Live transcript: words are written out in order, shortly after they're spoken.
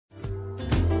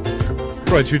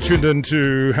Right, you tuned in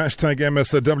to hashtag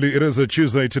MSW. It is a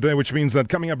Tuesday today, which means that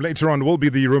coming up later on will be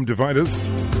the Room Dividers.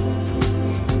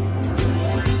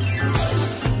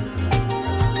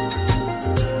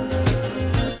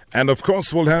 And of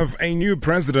course, we'll have a new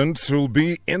president who'll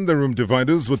be in the Room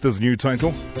Dividers with this new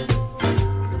title.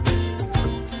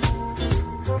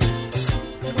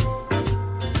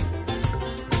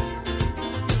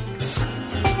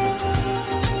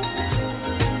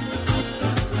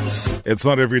 It's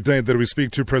not every day that we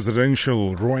speak to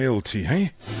presidential royalty,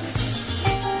 hey?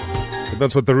 But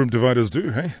that's what the Room Dividers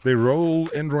do, hey? They roll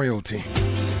in royalty.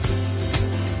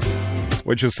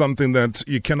 Which is something that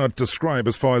you cannot describe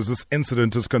as far as this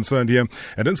incident is concerned here.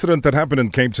 An incident that happened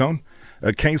in Cape Town.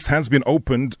 A case has been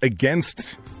opened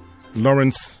against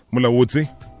Lawrence Mulaudzi.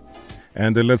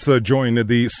 And let's join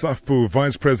the SAFPU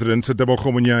Vice President, Tebogo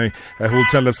Monyai, who will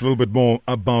tell us a little bit more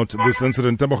about this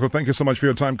incident. Tebogo, thank you so much for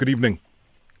your time. Good evening.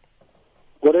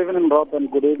 Good evening, Rob, and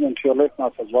good evening to your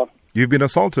listeners as well. You've been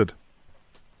assaulted.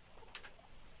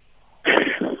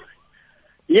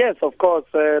 Yes, of course,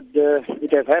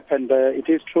 it has happened. It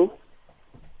is true.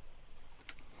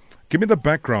 Give me the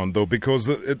background, though, because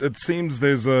it seems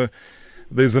there's an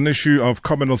issue of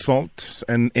common assault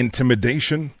and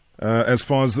intimidation as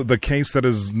far as the case that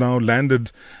has now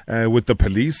landed with the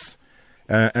police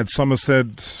at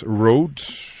Somerset Road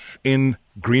in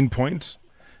Greenpoint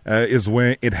is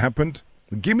where it happened.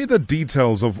 Give me the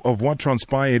details of what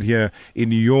transpired here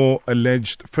in your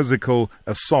alleged physical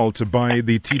assault by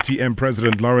the TTM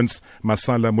president, Lawrence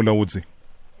Masala Mulaudzi.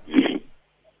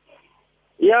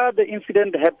 Yeah, the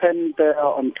incident happened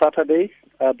on Saturday,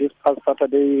 this past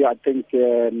Saturday, I think,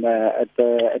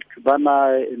 at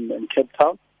Kubana in Cape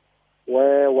Town,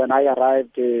 where when I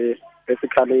arrived,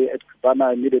 basically at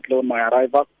Kubana, immediately on my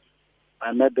arrival,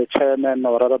 I met the chairman,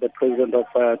 or rather the president of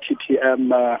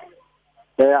TTM.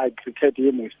 There I greeted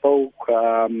him, we spoke.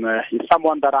 He's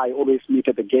someone that I always meet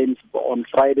at the games. On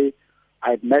Friday,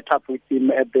 I met up with him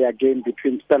at their game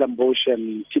between Stellenbosch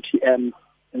and TTM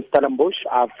in Stellenbosch.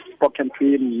 I've spoken to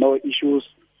him, no issues.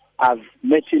 I've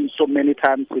met him so many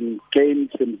times in games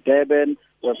in Durban.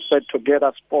 We've sat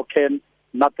together, spoken,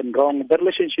 nothing wrong. The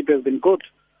relationship has been good.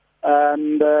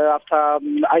 And after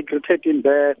I greeted him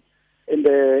there in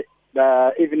the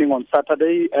evening on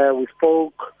Saturday, we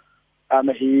spoke.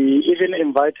 He even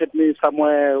invited me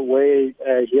somewhere where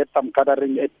he had some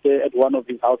gathering at one of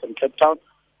his houses in Cape Town.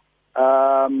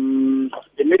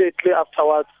 Immediately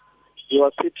afterwards, he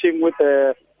was sitting with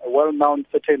a well-known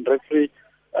certain referee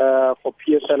for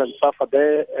PSL and SAFA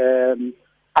there.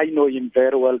 I know him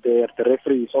very well. The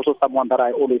referee is also someone that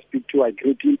I always speak to. I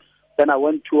greet him. Then I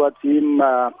went towards him.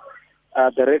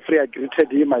 The referee, I greeted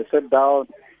him. I sat down.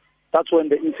 That's when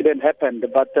the incident happened.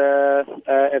 But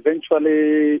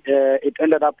eventually, it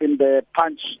ended up in the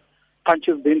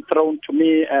punches being thrown to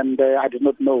me, and I did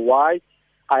not know why.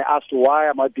 I asked why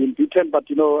am I being beaten, but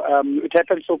it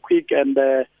happened so quick. And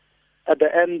at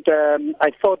the end,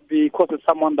 I thought because it's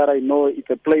someone that I know, it's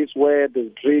a place where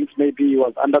there's drinks. Maybe he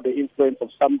was under the influence of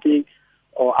something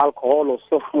or alcohol or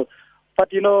so.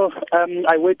 But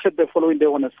I waited the following day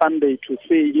on a Sunday to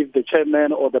see if the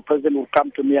chairman or the president would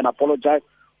come to me and apologize.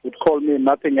 Would call me,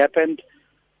 nothing happened.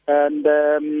 And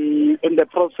in the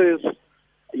process,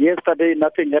 yesterday,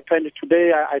 nothing happened.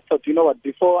 Today, I thought, you know what,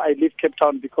 before I leave Cape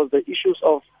Town, because the issues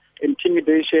of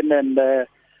intimidation and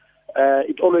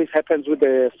it always happens with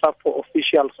the SAFPU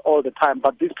officials all the time.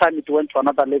 But this time it went to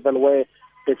another level where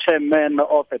the chairman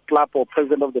of a club or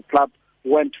president of the club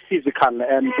went physical.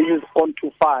 And this has gone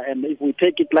too far. And if we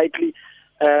take it lightly,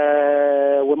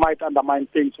 we might undermine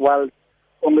things. Well,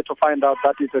 only to find out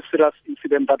that it's a serious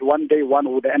incident that one day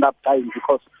one would end up dying,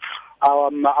 because I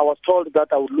was told that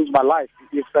I would lose my life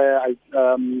if I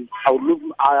would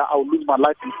lose my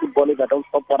life in football if I don't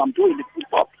stop what I'm doing in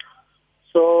football.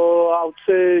 So I would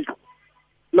say,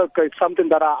 look, it's something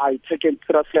that I take it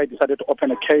seriously. I decided to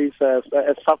open a case. As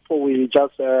SAFPU, we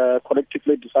just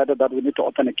collectively decided that we need to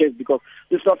open a case, because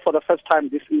it's not for the first time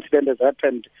this incident has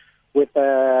happened with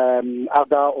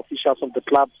other officials of the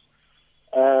clubs.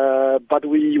 But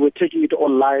we were taking it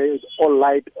all light,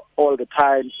 all the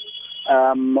time.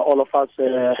 All of us,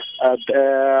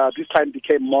 this time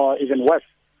became more even worse.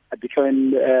 Because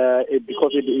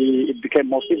it became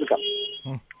more physical.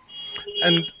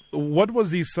 And what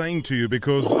was he saying to you?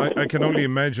 Because I can only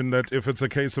imagine that if it's a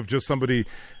case of just somebody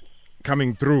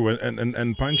coming through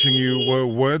and punching you, were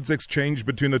words exchanged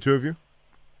between the two of you?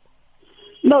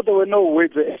 No, there were no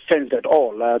words exchanged at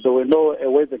all.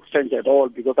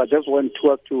 Because I just went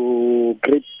to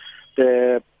greet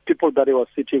the people that I was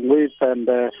sitting with, and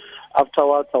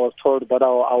afterwards I was told that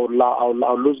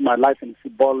I'll lose my life in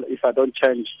football if I don't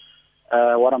change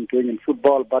what I'm doing in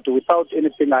football. But without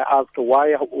anything, I asked,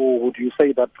 why would you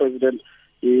say that, President?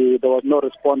 There was no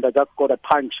response. I just got a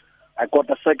punch. I got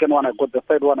the second one, I got the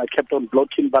third one. I kept on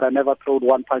blocking, but I never threw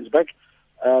one punch back,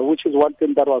 which is one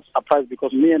thing that was surprised,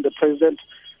 because me and the President,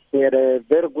 we had a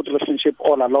very good relationship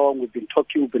all along. We've been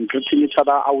talking, we've been greeting each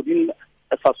other. I wouldn't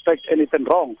suspect anything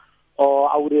wrong,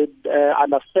 or I would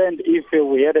understand if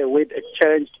we had a word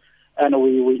exchanged and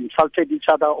we insulted each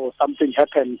other or something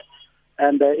happened.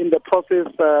 And in the process,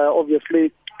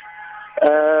 obviously,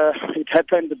 it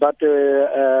happened that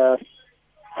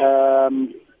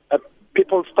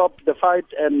people stopped the fight,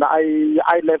 and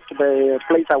I left the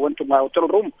place. I went to my hotel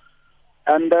room.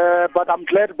 And but I'm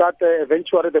glad that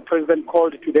eventually the President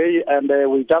called today, and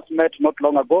we just met not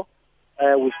long ago.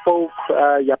 We spoke,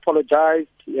 he apologized,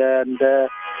 and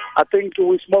I think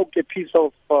we smoked a piece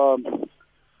of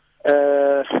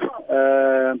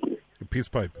a peace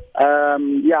pipe.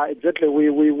 Yeah, exactly. We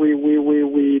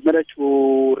managed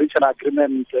to reach an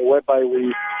agreement whereby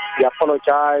we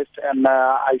apologized, and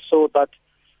I saw that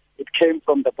it came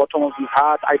from the bottom of his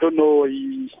heart. I don't know.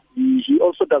 He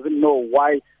also doesn't know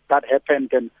why that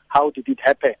happened and how did it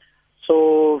happen.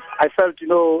 So I felt,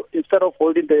 instead of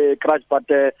holding the grudge, but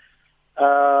we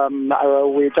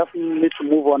just need to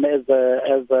move on as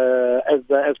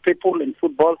people in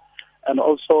football, and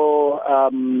also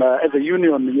as a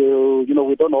union.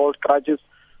 We don't hold grudges.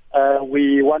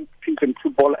 We want things in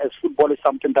football, as football is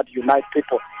something that unites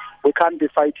people. We can't be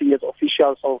fighting as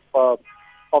officials of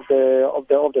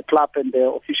the club and the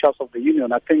officials of the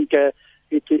union. I think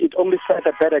it only set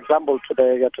a bad example to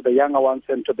the younger ones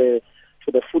and to the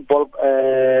football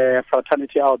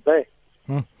fraternity out there.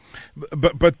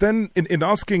 But then in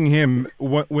asking him,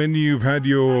 when you've had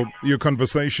your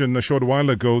conversation a short while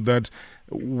ago, that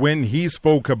when he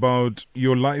spoke about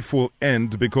your life will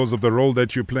end because of the role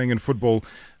that you're playing in football,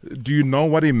 do you know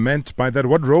what he meant by that?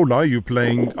 What role are you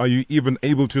playing? Are you even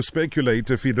able to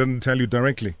speculate if he didn't tell you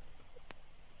directly?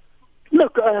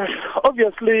 Look,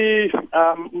 obviously,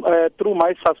 through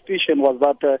my suspicion was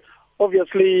that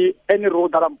obviously any role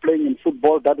that I'm playing in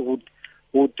football that would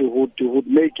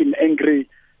make him angry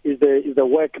is the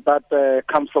work that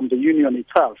comes from the union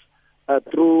itself,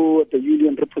 through the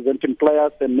union representing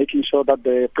players and making sure that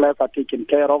the players are taken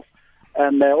care of.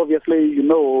 And obviously,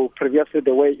 previously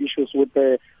there were issues with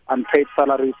the unpaid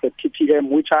salaries at TTM,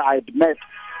 which I had met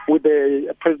with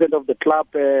the president of the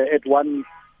club at one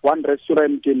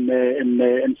restaurant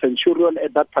in Centurion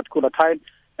at that particular time.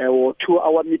 Or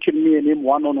 2-hour meeting, me and him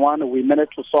one-on-one. We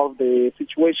managed to solve the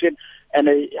situation, and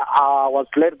I was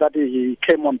glad that he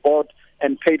came on board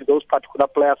and paid those particular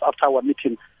players after our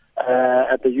meeting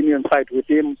at the union side with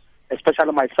him,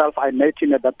 especially myself. I met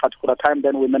him at that particular time.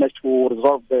 Then we managed to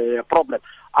resolve the problem.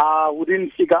 We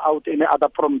didn't figure out any other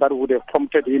problem that would have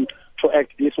prompted him to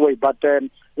act this way. But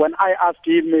when I asked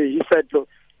him, he said,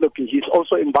 look, he's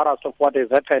also embarrassed of what has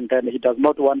happened, and he does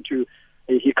not want to.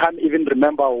 He can't even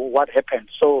remember what happened.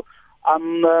 So,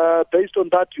 based on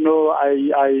that,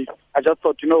 I just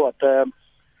thought,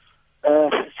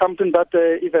 something that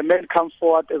if a man comes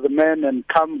forward as a man and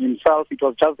come himself, it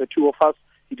was just the two of us.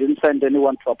 He didn't send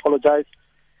anyone to apologize.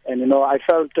 And, I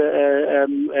felt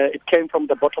it came from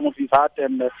the bottom of his heart,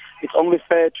 and it's only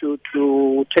fair to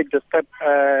take the step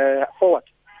forward.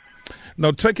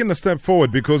 Now, taking a step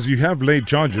forward, because you have laid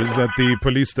charges at the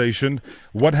police station,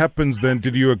 what happens then?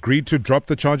 Did you agree to drop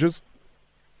the charges?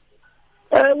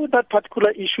 With that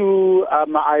particular issue,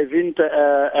 I haven't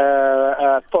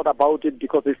thought about it,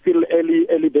 because it's still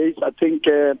early days. I think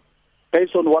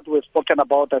based on what we've spoken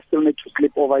about, I still need to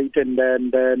sleep over it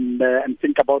and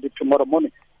think about it tomorrow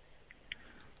morning.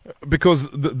 Because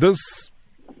this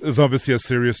is obviously a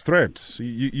serious threat.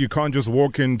 You can't just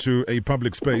walk into a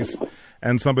public space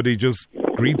and somebody just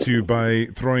greets you by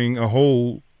throwing a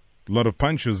whole lot of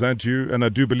punches at you. And I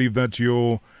do believe that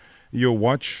your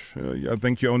watch, I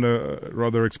think you own a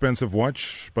rather expensive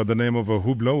watch by the name of a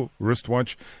Hublot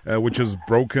wristwatch, which is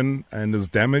broken and is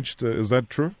damaged. Is that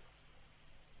true?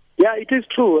 Yeah, it is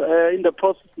true. In the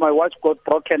process, my watch got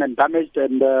broken and damaged.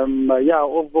 And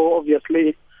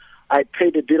obviously, I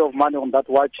paid a bit of money on that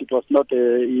watch. It was not,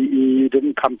 it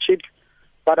didn't come cheap.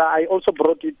 But I also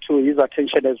brought it to his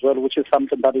attention as well, which is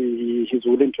something that he's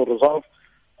willing to resolve.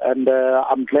 And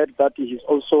I'm glad that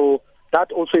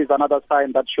that also is another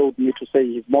sign that showed me to say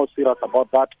he's more serious about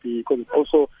that, because he's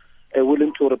also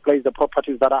willing to replace the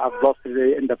properties that I have lost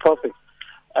in the process.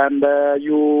 And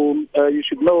you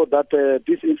should know that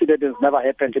this incident has never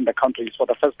happened in the country. It's for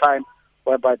the first time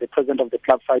whereby the president of the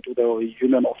club fight with the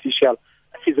union official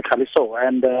physically so.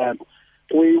 And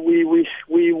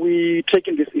we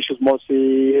taking these issues more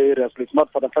seriously. It's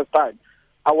not for the first time.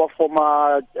 our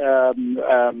former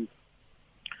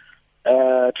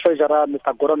treasurer,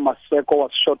 Mr. Goran Maseko,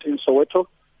 was shot in Soweto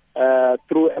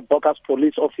through a bogus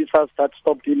police officers that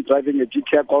stopped him driving a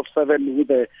GTR Golf 7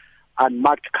 with a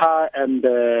unmarked car and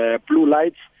blue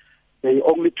lights. They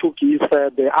only took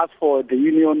they asked for the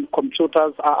union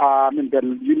computers,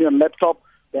 the union laptop.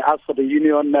 They asked for the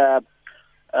union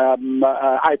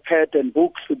iPad and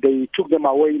books. They took them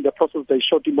away. In the process, they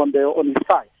shot him on his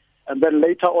thigh. And then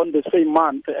later on the same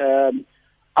month,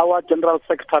 our General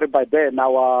Secretary by then,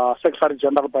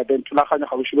 Tulakanya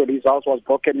Khabushibeli, his house was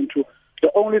broken into.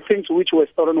 The only things which were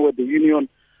stolen were the union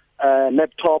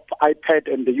laptop,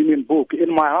 iPad, and the union book.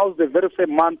 In my house, the very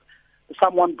same month,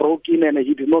 someone broke in and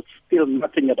he did not steal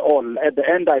nothing at all. At the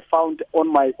end, I found on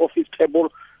my office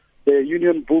table the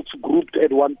union books grouped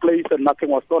at one place and nothing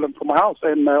was stolen from my house.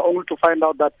 And only to find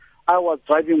out that I was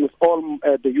driving with all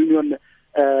the union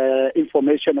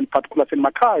information and particulars in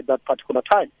my car at that particular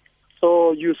time.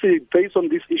 So you see, based on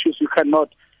these issues, you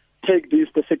cannot take this.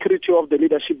 The security of the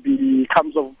leadership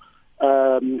becomes of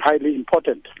highly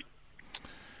important.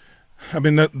 I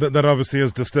mean, that obviously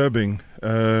is disturbing,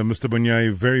 Mr.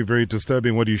 Monyai, very, very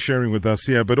disturbing what you're sharing with us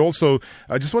here. But also,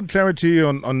 I just want clarity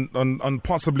on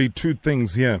possibly two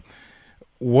things here.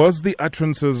 Was the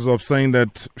utterances of saying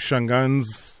that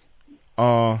Shangans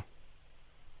are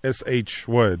SH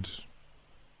word,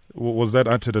 was that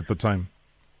uttered at the time?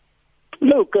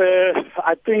 Look,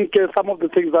 I think some of the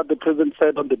things that the president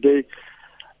said on the day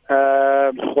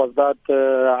was that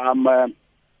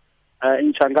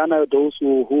in Shangana, those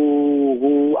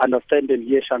who understand and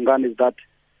hear Shangan is that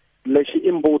leshi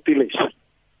imbotilesh,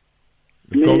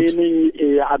 meaning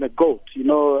I'm a goat.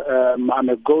 I'm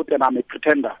a goat and I'm a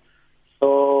pretender.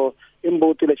 So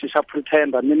imbotilesh is a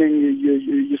pretender, meaning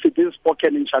you see this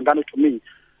spoken in Shangana to me,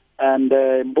 and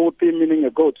mboti meaning a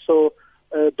goat. So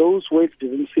those words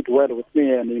didn't sit well with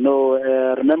me, and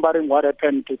remembering what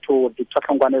happened to the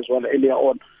Chakangwan as well earlier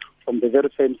on from the very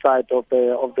same side of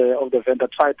the vendor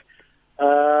side.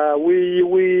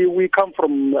 We come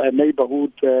from a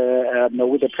neighborhood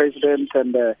with the president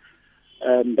and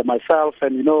myself,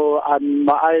 and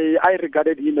I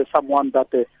regarded him as someone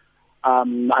that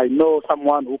I know,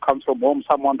 someone who comes from home,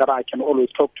 someone that I can always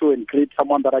talk to and greet,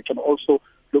 someone that I can also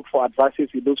look for advices.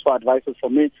 He looks for advices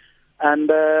from me, and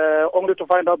only to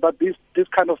find out that this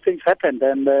kind of things happened.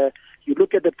 And you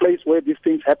look at the place where these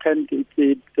things happened,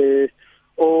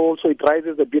 also it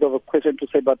raises a bit of a question to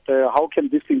say, but how can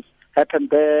these things happen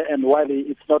there, and while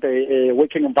it's not a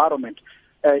working environment?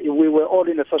 We were all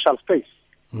in a social space.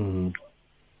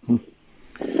 Mm-hmm.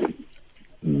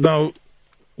 Now,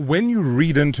 when you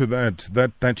read into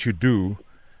that you do,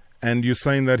 and you're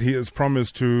saying that he has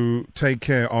promised to take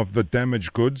care of the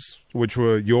damaged goods, which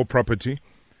were your property,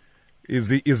 is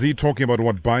he talking about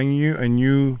what, buying you a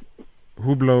new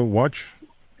Hublot watch,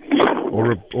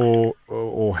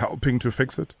 or helping to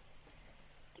fix it?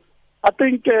 I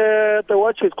think the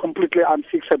watch is completely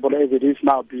unfixable as it is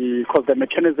now, because the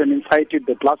mechanism inside it,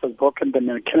 the glass is broken, the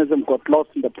mechanism got lost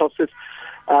in the process.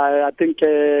 I think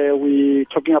we're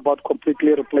talking about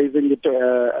completely replacing it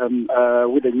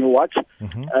with a new watch,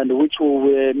 mm-hmm. and which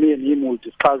me and him will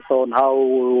discuss on how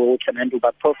we can handle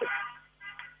that process.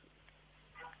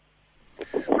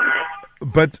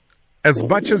 But as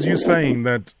much as you're saying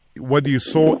that what you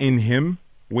saw in him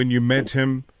when you met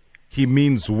him, he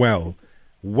means well,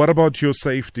 what about your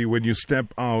safety when you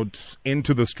step out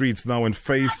into the streets now and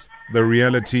face the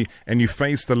reality and you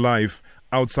face the life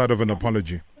outside of an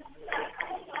apology?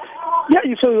 Yeah,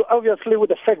 so obviously with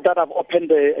the fact that I've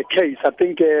opened a case, I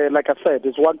think, like I said,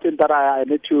 it's one thing that I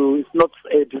need to, it's not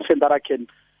a decision that I can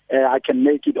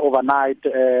make it overnight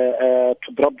to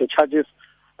drop the charges.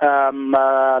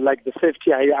 Like the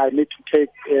safety, I need to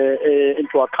take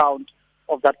into account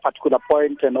of that particular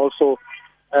point, and also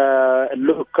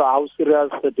look how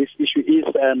serious this issue is,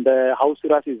 and how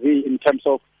serious is he in terms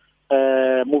of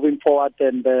moving forward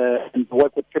and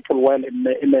work with people well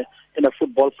in a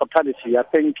football fraternity. I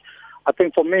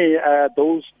think for me,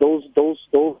 those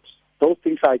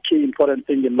things are a key important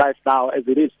thing in life now as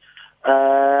it is,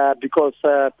 because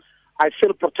I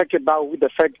feel protected now with the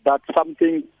fact that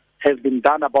something has been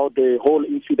done about the whole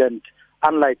incident,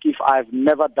 unlike if I've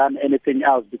never done anything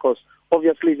else, because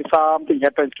obviously if something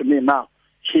happens to me now,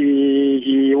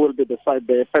 he will be the first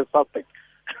suspect.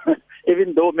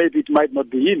 Even though maybe it might not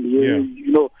be him.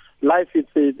 Life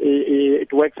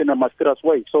it works in a mysterious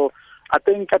way. So I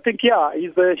think yeah,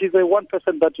 he's a one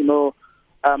person that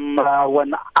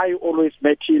when I always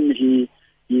met him,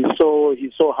 he's so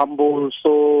humble,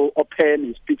 so open.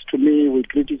 He speaks to me. We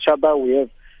greet each other. We have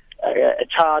a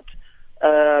chat.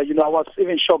 I was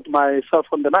even shocked myself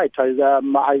on the night.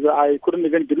 I couldn't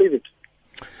even believe it.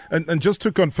 And just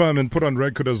to confirm and put on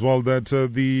record as well that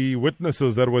the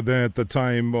witnesses that were there at the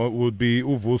time would be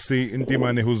Uvusi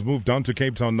Intimane, who's moved down to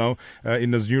Cape Town now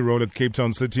in his new role at Cape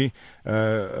Town City,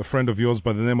 a friend of yours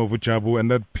by the name of Ujabu, and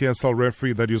that PSL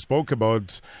referee that you spoke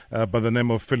about by the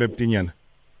name of Philip Dinyan.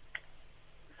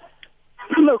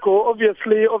 Look,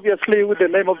 obviously, with the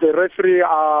name of the referee,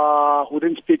 we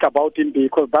didn't speak about him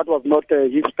because that was not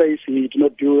his space. He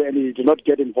did not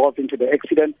get involved into the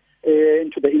incident.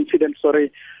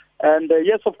 Sorry. And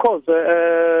yes, of course,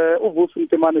 Uvusi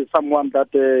Ntimane is someone that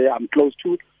I'm close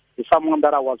to. He's someone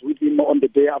that I was with him on the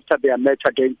day after their match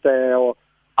against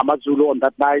Amazulu on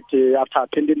that night. After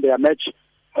attending their match,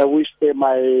 which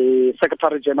my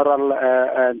Secretary General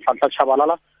Nhlanhla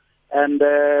Chabalala. And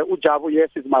Ujabu,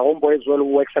 yes, is my homeboy as well, who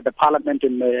works at the Parliament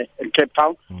in Cape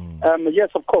Town.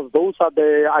 Yes, of course, those are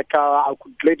I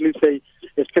could gladly say,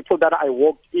 it's people that I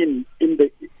walked in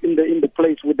the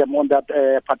place with them on that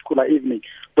particular evening.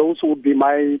 Those would be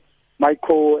my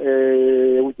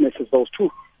co-witnesses, those two.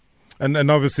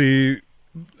 And obviously,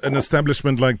 an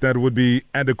establishment like that would be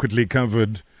adequately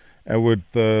covered with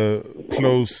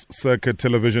closed-circuit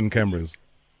television cameras.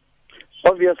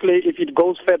 Obviously, if it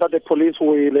goes further, the police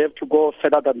will have to go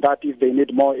further than that if they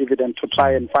need more evidence to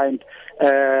try and find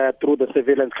through the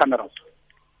surveillance cameras.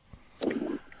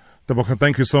 Tebogo,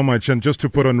 thank you so much. And just to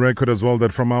put on record as well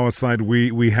that from our side,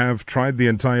 we have tried the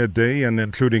entire day and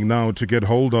including now to get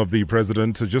hold of the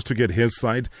president just to get his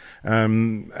side.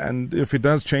 And if he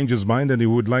does change his mind and he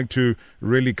would like to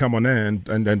really come on air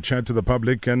and chat to the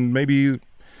public and maybe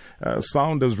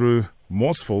sound as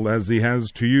remorseful as he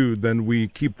has to you, then we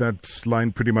keep that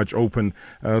line pretty much open.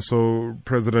 So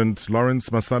President Lawrence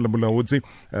Masala Mulaudzi,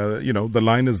 the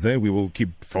line is there. We will keep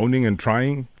phoning and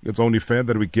trying. It's only fair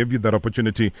that we give you that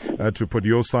opportunity to put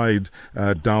your side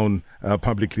down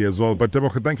publicly as well. But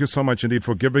Tebogo, thank you so much indeed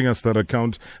for giving us that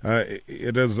account.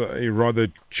 It is a rather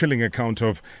chilling account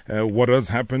of what has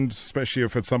happened, especially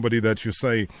if it's somebody that you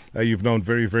say you've known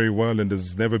very, very well and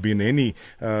there's never been any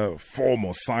form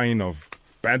or sign of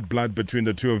bad blood between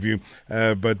the two of you.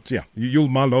 But yeah, you'll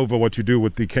mull over what you do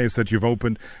with the case that you've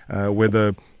opened,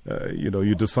 whether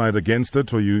you decide against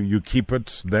it or you keep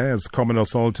it there as common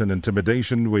assault and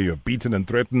intimidation where you're beaten and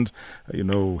threatened,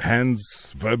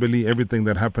 hands, verbally, everything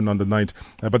that happened on the night.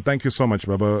 But thank you so much,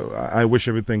 Baba. I wish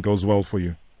everything goes well for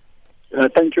you.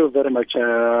 Thank you very much,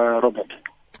 Robert.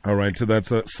 All right, so that's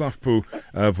SAFPU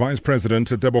Vice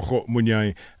President Tebogo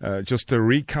Monyai just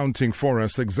recounting for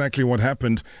us exactly what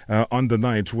happened on the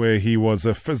night where he was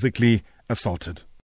physically assaulted.